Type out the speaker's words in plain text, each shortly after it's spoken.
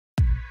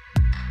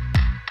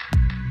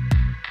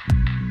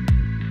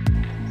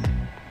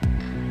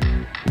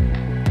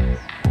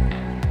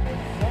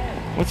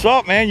What's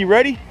up, man? You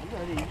ready? I'm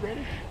ready. You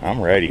ready?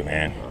 I'm ready,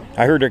 man.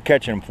 I heard they're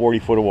catching them 40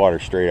 foot of water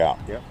straight out.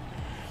 Yep.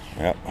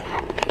 Yep.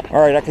 All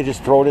right, I could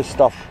just throw this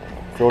stuff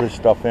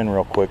in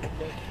real quick,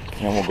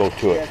 and then we'll go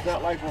to Yeah, it. it's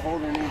not like we're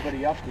holding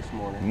anybody up this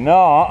morning.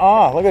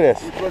 No, look at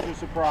this. Which was a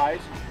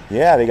surprise.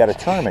 Yeah, they got a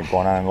tournament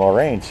going on in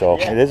Lorraine, so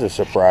yeah. It is a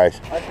surprise.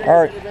 I think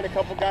All right. there'd have been a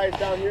couple guys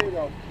down here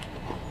though.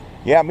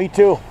 Yeah, me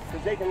too.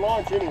 Because they can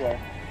launch anywhere.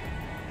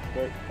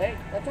 But hey,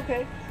 that's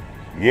okay.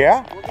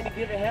 Yeah? We're gonna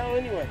give it hell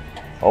anyway.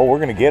 Oh, we're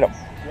gonna get them.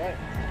 Right.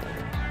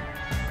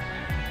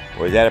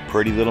 Boy, is that a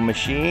pretty little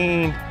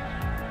machine?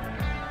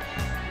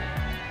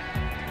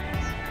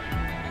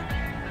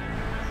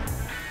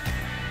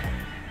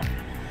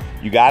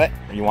 You got it?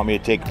 Or you want me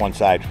to take one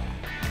side?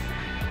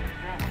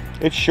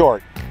 It's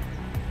short.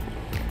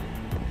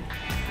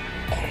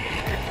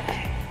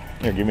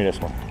 Here, give me this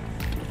one.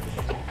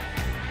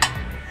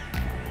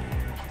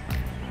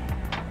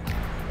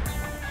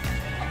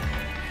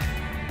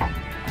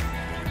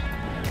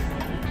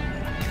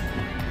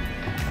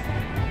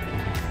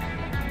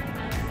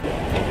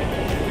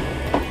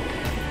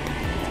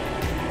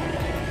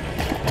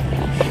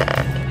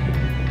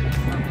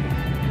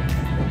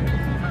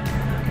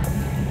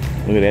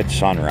 Look at that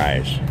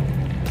sunrise.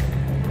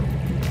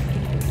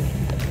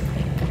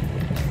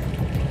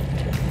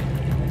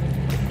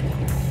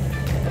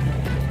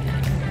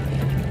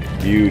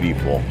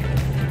 Beautiful.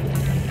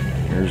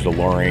 Here's the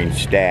Lorraine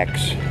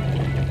stacks.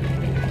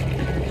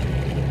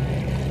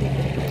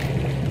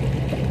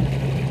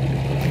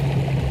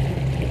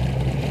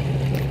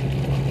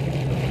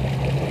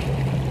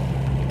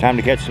 Time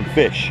to catch some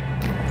fish.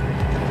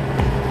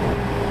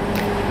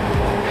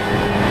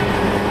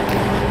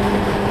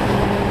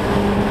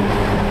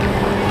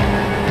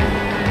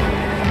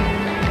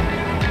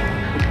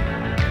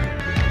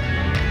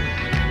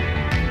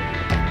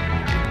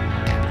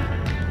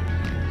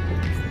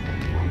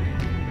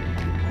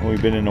 We've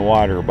been in the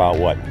water about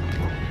what,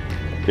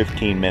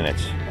 15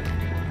 minutes.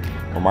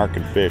 We're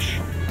marking fish.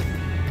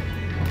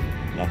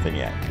 Nothing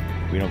yet.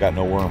 We don't got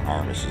no worm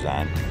harnesses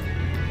on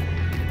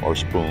or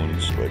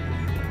spoons, but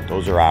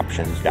those are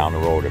options down the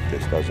road if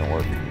this doesn't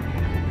work.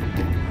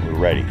 We're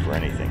ready for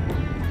anything.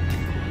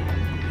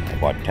 I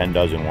bought 10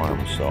 dozen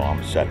worms, so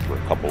I'm set for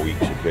a couple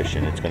weeks of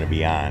fishing. It's going to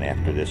be on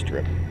after this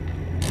trip.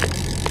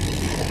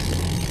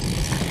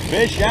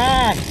 Fish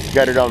on!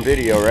 Got it on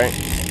video, right?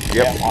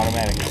 Yep, yeah,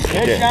 automatic.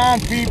 Fish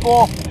on,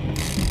 people!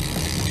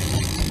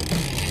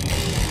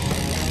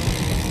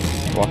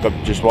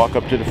 Just walk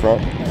up to the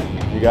front.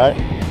 You got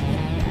it?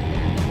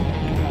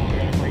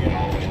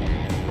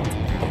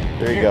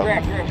 There you go. Are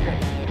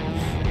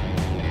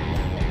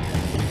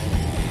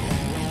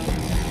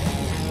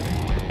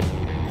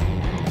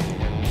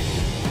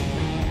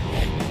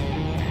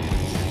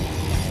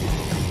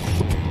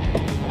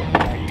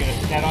you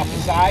gonna set off the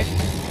side?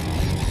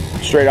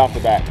 Straight off the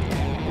back.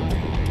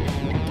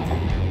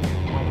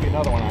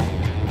 Another one on.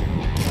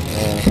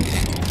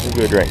 We're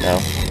good right now.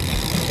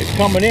 It's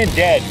coming in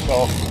dead,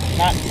 so it's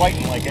not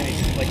fighting like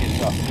anything like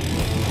it's up.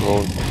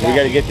 Well, we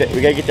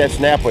gotta get that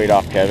snap weight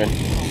off, Kevin.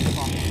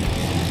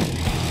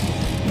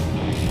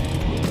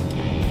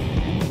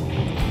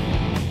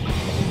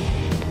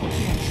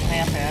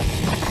 Snap head.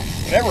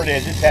 Whatever it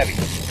is, it's heavy.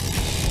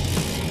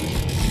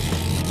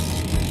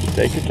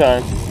 Take your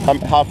time.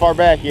 How far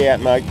back you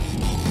at, Mike?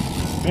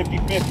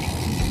 50-50.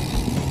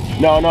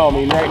 No, I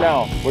mean right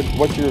now.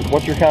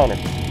 What's your counter?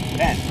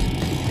 10.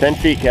 10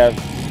 feet, Kev.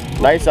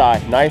 Nice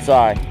eye, nice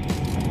eye.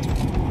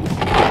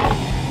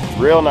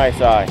 Real nice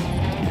eye.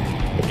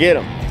 Get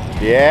him.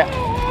 Yeah.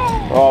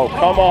 Oh,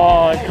 come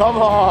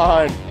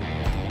on.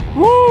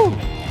 Woo!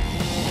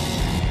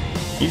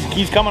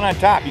 He's coming on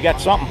top. You got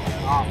something.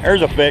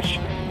 There's a fish.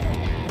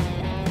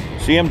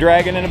 See him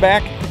dragging in the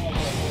back?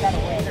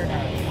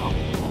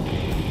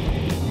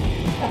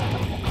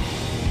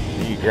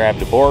 You grab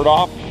the board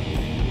off.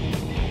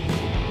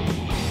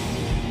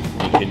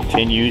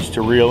 Continues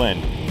to reel in.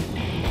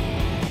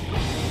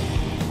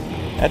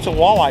 That's a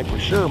walleye for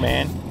sure,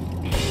 man.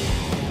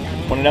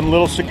 One of them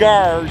little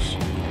cigars.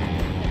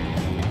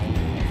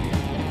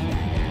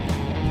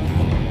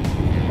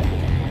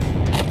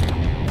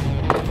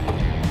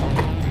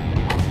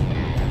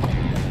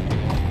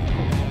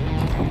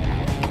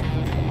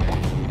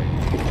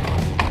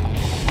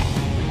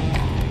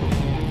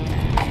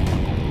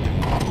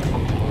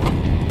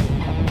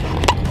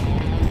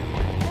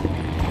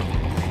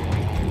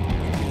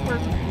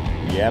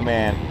 Yeah,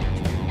 man.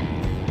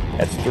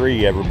 That's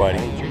 3, everybody.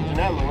 I ain't changing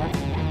that lure.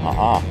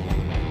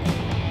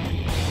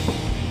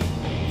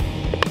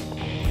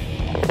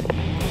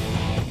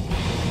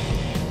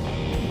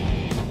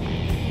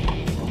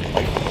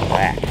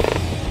 Whack.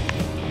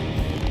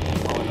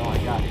 Oh no, I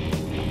got it.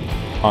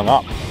 Hung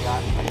up.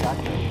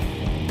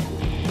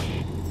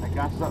 I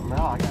got something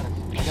else. I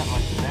got my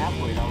snap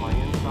weight on my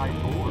inside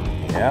board.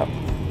 Yep.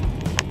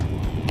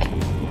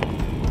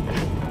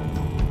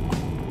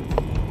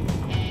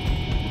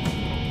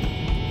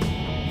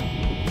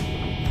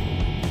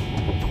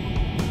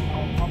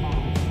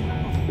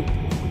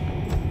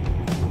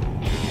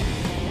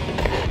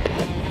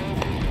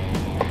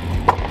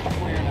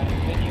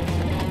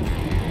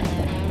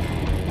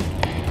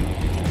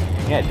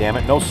 damn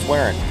it, no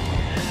swearing.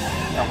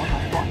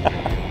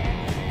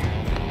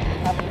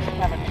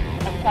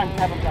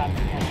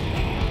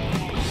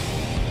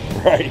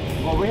 Right.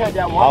 Well, we had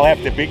that one. I'll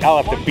have to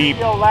beep.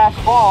 Video last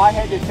fall, I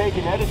had to take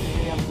an edit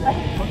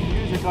and put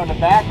music on the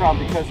background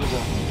because of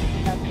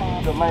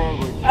the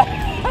language.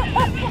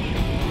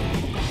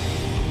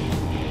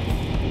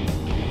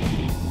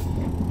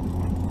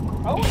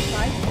 Oh, it's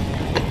nice.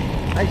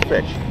 Nice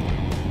fish.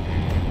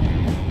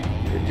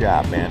 Good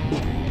job, man.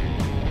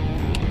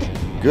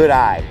 Good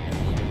eye.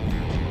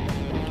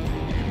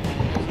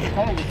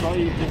 Kind of just all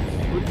you just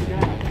what you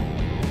got.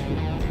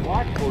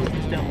 Watch for it,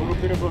 just that little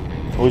bit of a.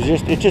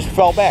 It just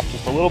fell back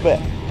just a little bit.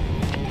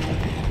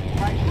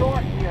 Right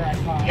short here, I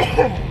thought.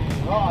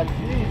 Oh,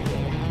 Jesus.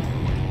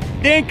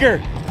 Dinker!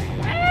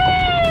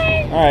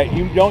 All right,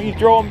 you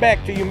throw them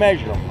back till you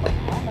measure them.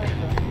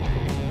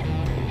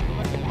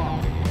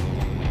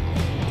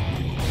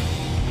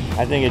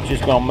 I think it's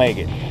just gonna make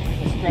it.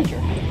 The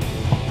stretcher.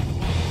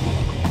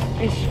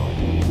 It's short.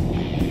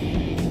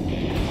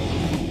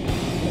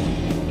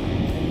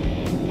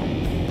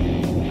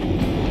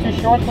 Too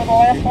short for the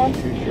last one?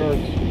 Too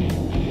shorts.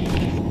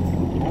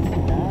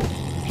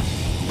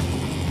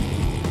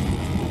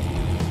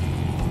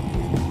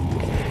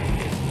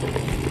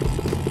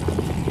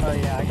 Oh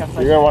yeah, I got.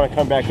 You're gonna want to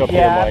come back up here,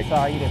 Yeah, I Mike.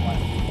 saw you didn't want.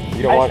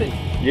 You don't want.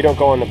 You don't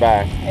go in the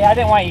back. Yeah, I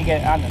didn't want you to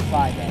get on the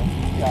side though.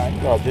 Sorry.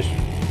 No, just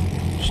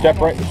step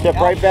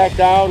right back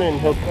down, and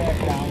he'll. Back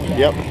down.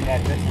 Yep.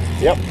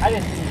 Yep. I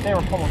didn't. They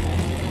were pulling.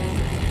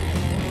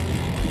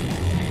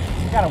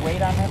 You got a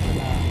weight on this or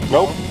not?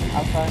 Nope.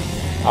 Outside.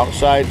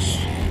 Outside's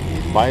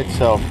by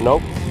itself.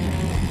 Nope.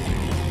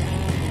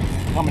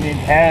 Coming in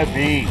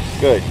heavy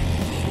Good.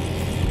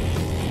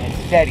 and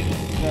steady.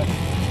 Good.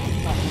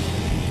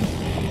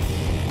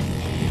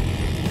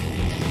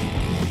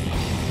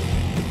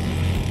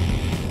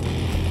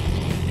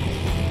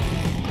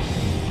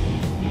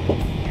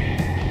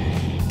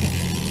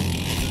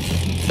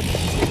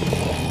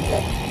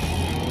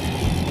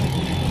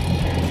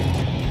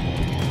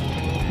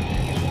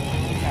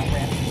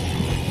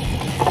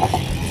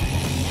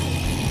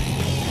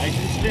 Nice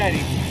and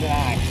steady.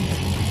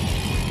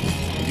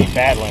 I'd be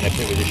battling if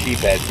it was a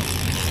sheephead.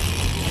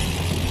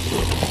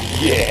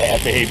 Yeah,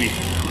 baby.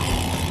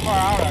 Far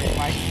out are you,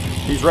 Mike?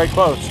 He's right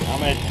close.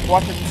 I'm at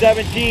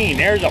 17.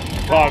 There's a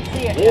bug.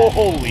 see it yet.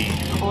 Holy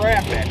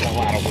crap, that's a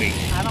lot of weight.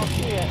 I don't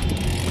see it.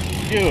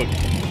 Dude.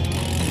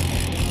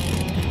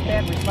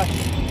 Bad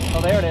reflection.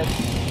 Oh, there it is.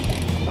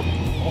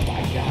 Oh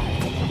my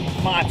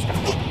God. Monster.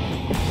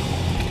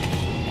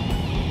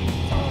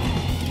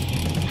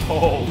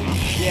 Holy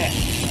shit.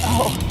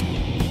 Oh.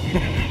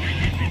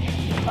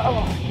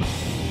 Oh.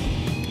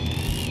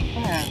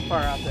 Man,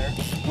 far out there.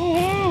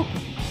 Woohoo!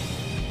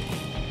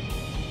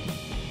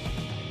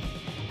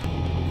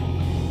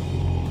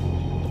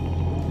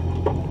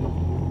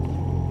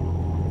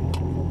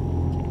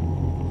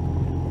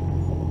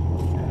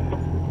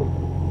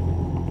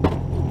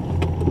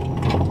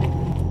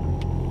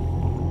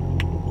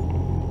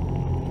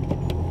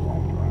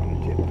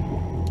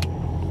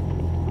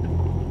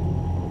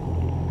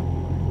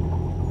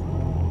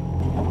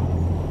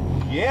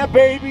 Yeah,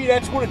 baby,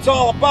 that's what it's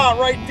all about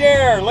right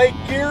there. Lake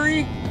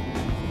Erie,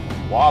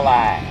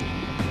 walleye.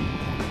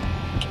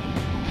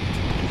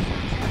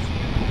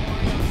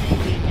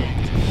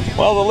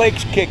 Well, the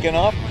lake's kicking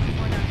up.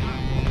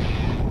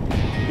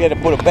 We got to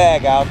put a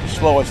bag out to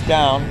slow us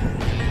down.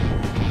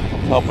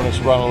 It's helping us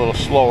run a little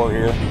slower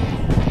here.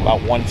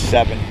 About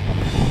 1.7,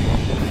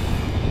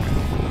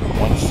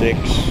 1.6,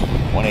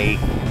 1.8.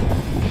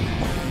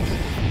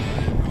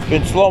 It's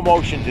been slow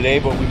motion today,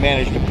 but we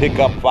managed to pick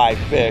up 5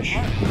 fish.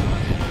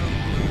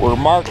 We're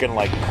marking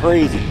like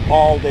crazy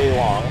all day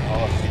long. I don't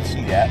know if you can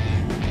see that.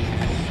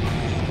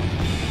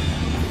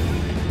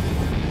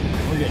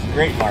 We're getting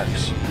great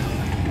marks.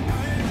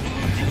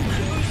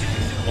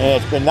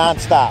 And it's been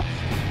non-stop.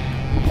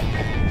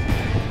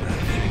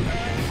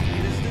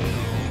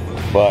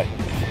 But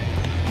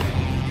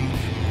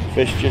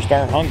fish just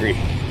aren't hungry.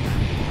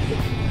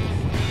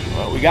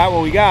 Well, we got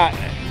what we got.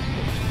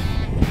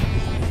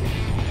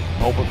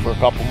 Hoping for a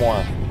couple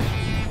more.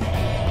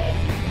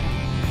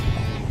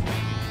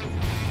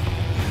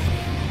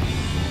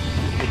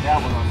 Get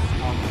that one on.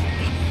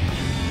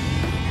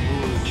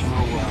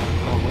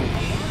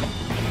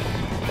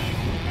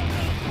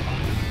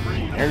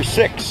 There's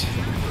 6.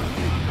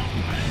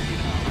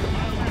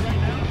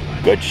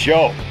 Good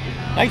show.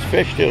 Nice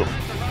fish too.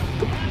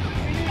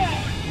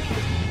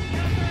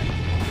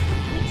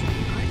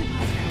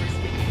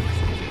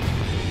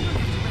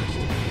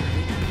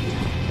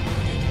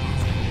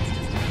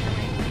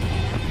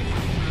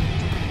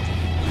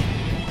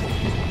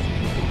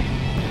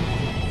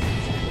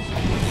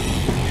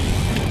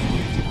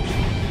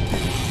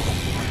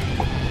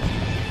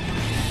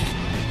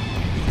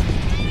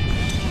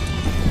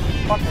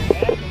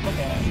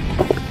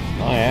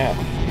 Oh yeah.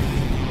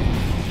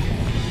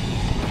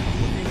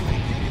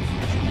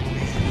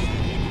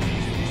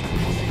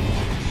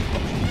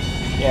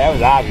 Yeah, that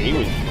was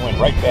obvious. He went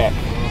right back.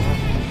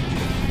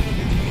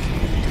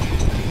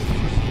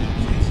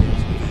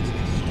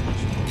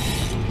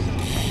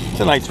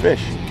 a nice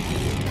fish.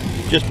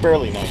 Just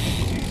barely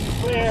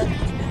nice. Clear.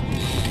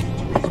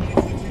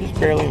 Just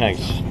barely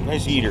nice.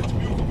 Nice eater.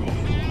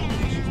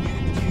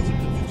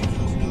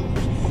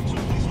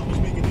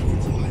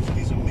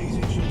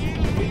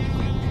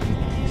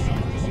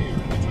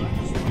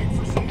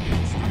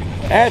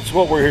 That's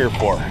what we're here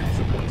for.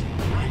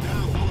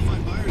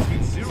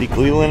 See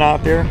Cleveland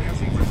out there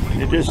in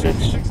the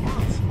distance?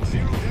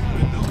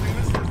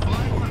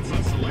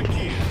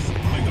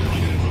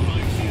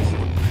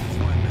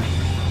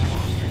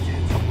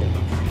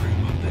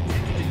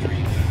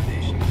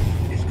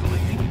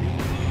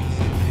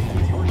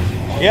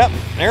 Yep,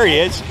 there he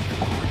is. I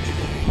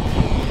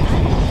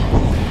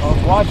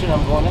was watching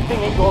him going, that thing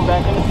ain't going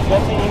back, and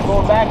that thing ain't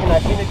going back, and I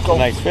seen it go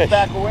Nice fish.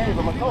 back away.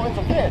 I'm like, oh, it's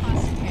a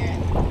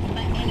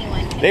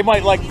fish. They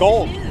might like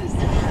gold.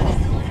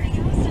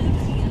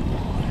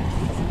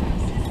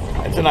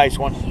 That's a nice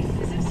one.